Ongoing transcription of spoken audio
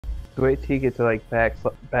wait till you get to like back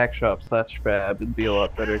shop slash fab, it'd be a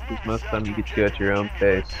lot better because most of the time you get to go at your own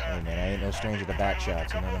pace. Hey man, I ain't no stranger to back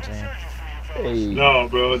shots, you know what I'm saying? Hey, No,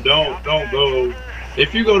 bro, don't go.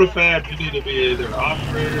 If you go to Fab, you need to be either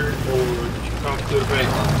operator or you come to the paint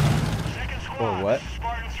line. Or what?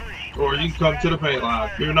 Or you can come to the paint line.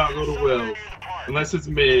 Do not go to Wells. Unless it's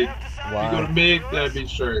mid. If you go to Why? mid, that'd be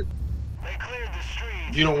straight.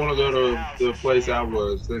 You don't want to go to the place I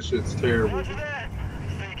was. That shit's terrible.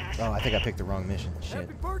 Oh, I think I picked the wrong mission. Shit.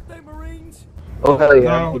 Happy birthday, Marines! oh hell yeah!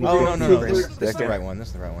 No. I'm Oh, gonna no, do no, it this for a is the second. right one. This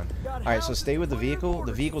is the right one. Alright, so stay with the vehicle.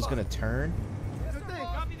 The vehicle's gonna turn,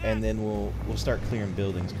 and then we'll start clearing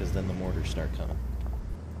buildings, because then the mortars start coming.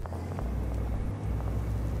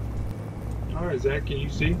 Alright, Zach, can you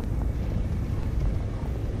see?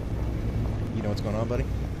 You know what's going on, buddy?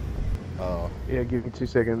 Oh, Yeah, give me 2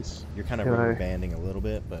 seconds. you're kind of Can I- rubber banding a little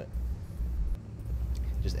bit, but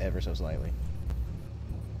just ever so slightly.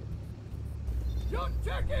 Jump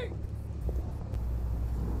checking!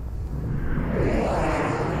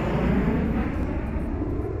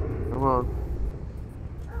 Come on.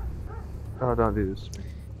 Oh, don't do this.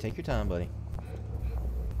 Take your time, buddy.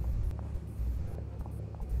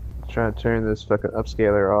 Trying to turn this fucking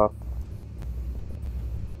upscaler off.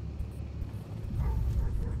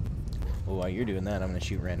 Well, while you're doing that, I'm gonna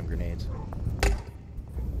shoot random grenades.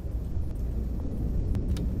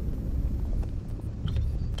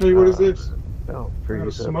 Hey, what is this? Don't I got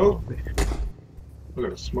a freeze up smoke. on me. I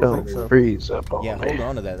got a smoke in there. Don't freeze up on Yeah, me. hold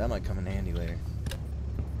on to that. That might come in handy later.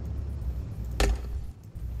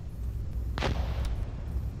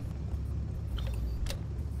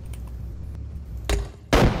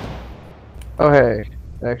 Oh hey,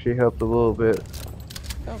 actually helped a little bit.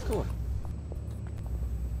 Oh, cool.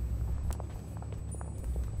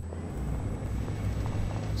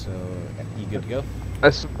 So, you good to go?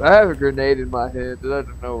 I have a grenade in my head that I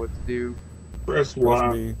don't know what to do. Press That's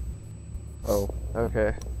Y. me. Oh,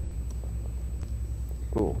 okay.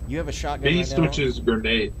 Cool. You have a shotgun He right now. switches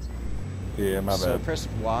grenades. Yeah, my So bad. press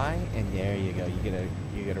Y, and there you go.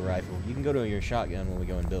 You get a rifle. You can go to your shotgun when we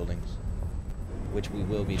go in buildings, which we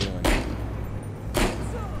will be doing.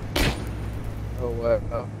 Oh wow.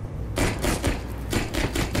 Oh.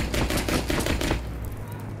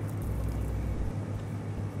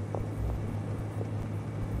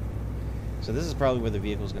 So this is probably where the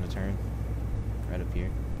vehicle's going to turn, right up here.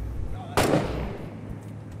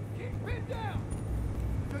 Keep pinned down!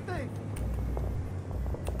 Good thing!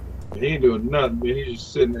 He ain't doing nothing, man. He's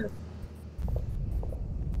just sitting there.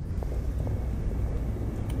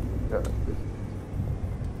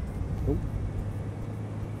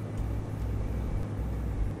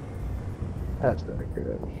 That's not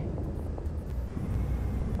good.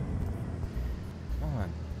 Come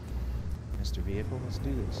on, Mr. Vehicle, let's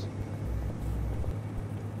do this.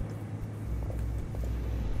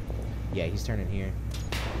 Yeah, he's turning here.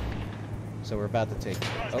 So we're about to take...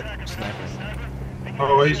 Oh, sniper.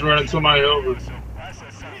 Oh, he's running somebody over.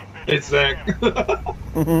 It's Zach.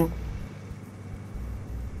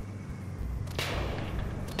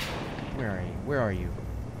 Where are you? Where are you?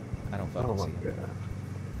 I don't fucking Oh my see him. god.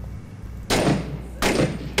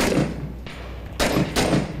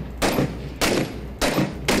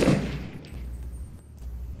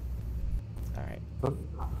 Alright.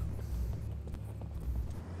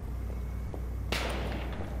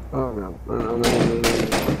 Oh no.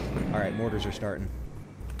 No. Alright, mortars are starting.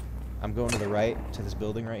 I'm going to the right, to this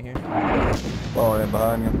building right here. Falling in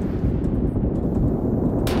behind you.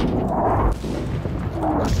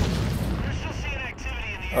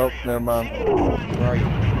 Oh, never mind. Where are you?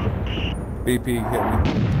 BP hit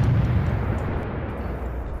me.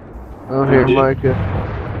 Oh here, Yeah.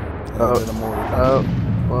 Micah. Oh, in the mortar. Oh,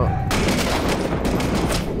 well.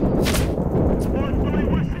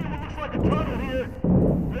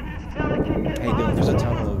 Hey Dylan, there's a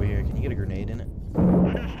tunnel over here. Can you get a grenade in it?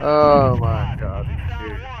 Oh my god.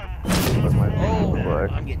 Dude. Put my Oh, flag.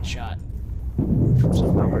 I'm getting shot. From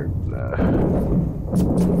somewhere.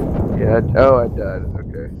 Yeah, oh, I died.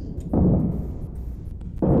 Okay.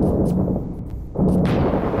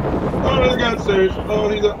 Oh, there's a guy upstairs. Oh,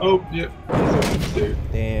 he's up. Oh, yep. He's up upstairs.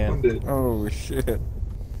 I'm Damn. dead. Oh, shit.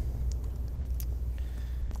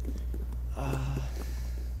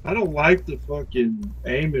 I don't like the fucking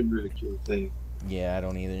aim and ridicule thing. Yeah, I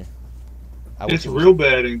don't either. It's real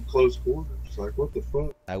bad in close quarters. Like, what the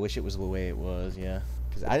fuck? I wish it was the way it was, yeah.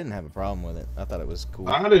 Because I didn't have a problem with it. I thought it was cool.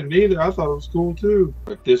 I didn't either. I thought it was cool too.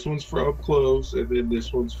 Like, this one's for up close, and then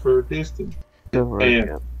this one's for distance. Don't worry,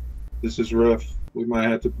 Man, this is rough. We might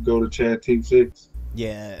have to go to Chad Team 6.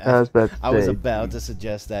 Yeah, I was about to I was say, about to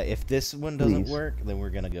suggest that if this one doesn't Please. work, then we're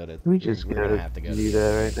gonna go to. we just we're gotta gonna have to go to do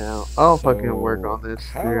that right now. I'll fucking work So, on this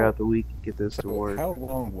how- throughout the week and get this to So work. how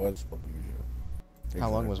long was Fallujah? How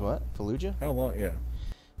long was what? Fallujah? How long? Yeah.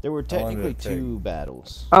 There were How long did technically it take? 2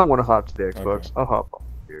 battles. I don't want to hop to the Xbox. Okay. I'll hop on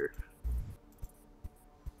here.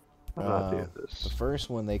 I'm not doing The this. first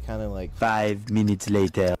one they kind of like. 5 minutes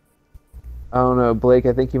later. I don't know, Blake.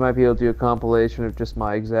 I think you might be able to do a compilation of just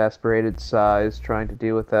my exasperated sighs trying to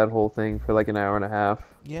deal with that whole thing for like an hour and a half.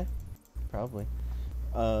 Yeah, probably.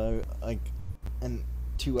 Like a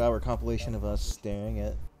 2-hour compilation of us staring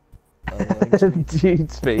at.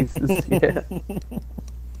 Dude's faces, yeah.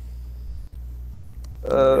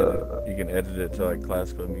 You can edit it to like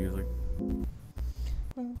classical music.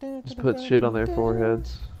 Just put shit on their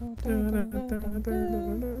foreheads.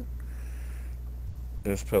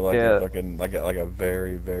 Just put like Yeah. a fucking like a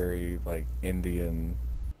very very like Indian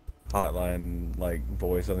hotline like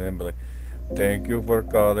voice on them, but like, thank you for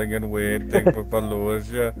calling and waiting for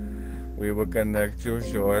Fallujah. We will connect you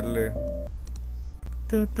shortly.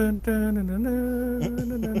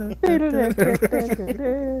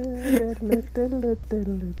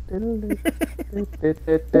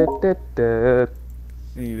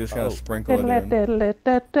 You just kind of sprinkle it in.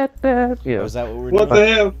 Yeah. Was that what we're What doing? the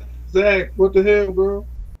hell, Zach? What the hell, bro?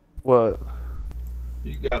 What?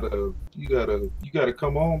 You gotta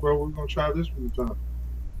come on, bro. We're gonna try this one time.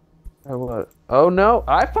 Oh, what? Oh no!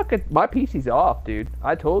 My PC's off, dude.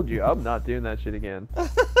 I told you, I'm not doing that shit again.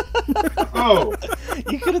 Oh,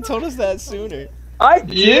 You could have told us that sooner. I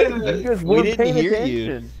Yeah. did. You just We weren't didn't paying hear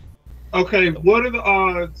attention. you. okay. What are the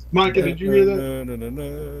odds, Micah? Did you hear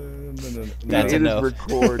that? That's It is enough.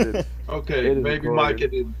 recorded. Okay, It is maybe recorded. Micah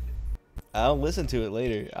didn't. I'll listen to it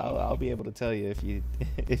later. I'll be able to tell you if you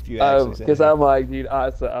actually say Because it. I'm like, dude,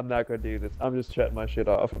 I'm not gonna do this. I'm just shutting my shit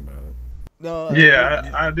off. No. Yeah,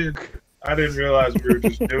 I did. I didn't realize we were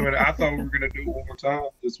just doing it. I thought we were gonna do it one more time.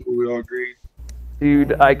 That's what we all agreed.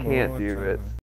 Dude, I can't do it.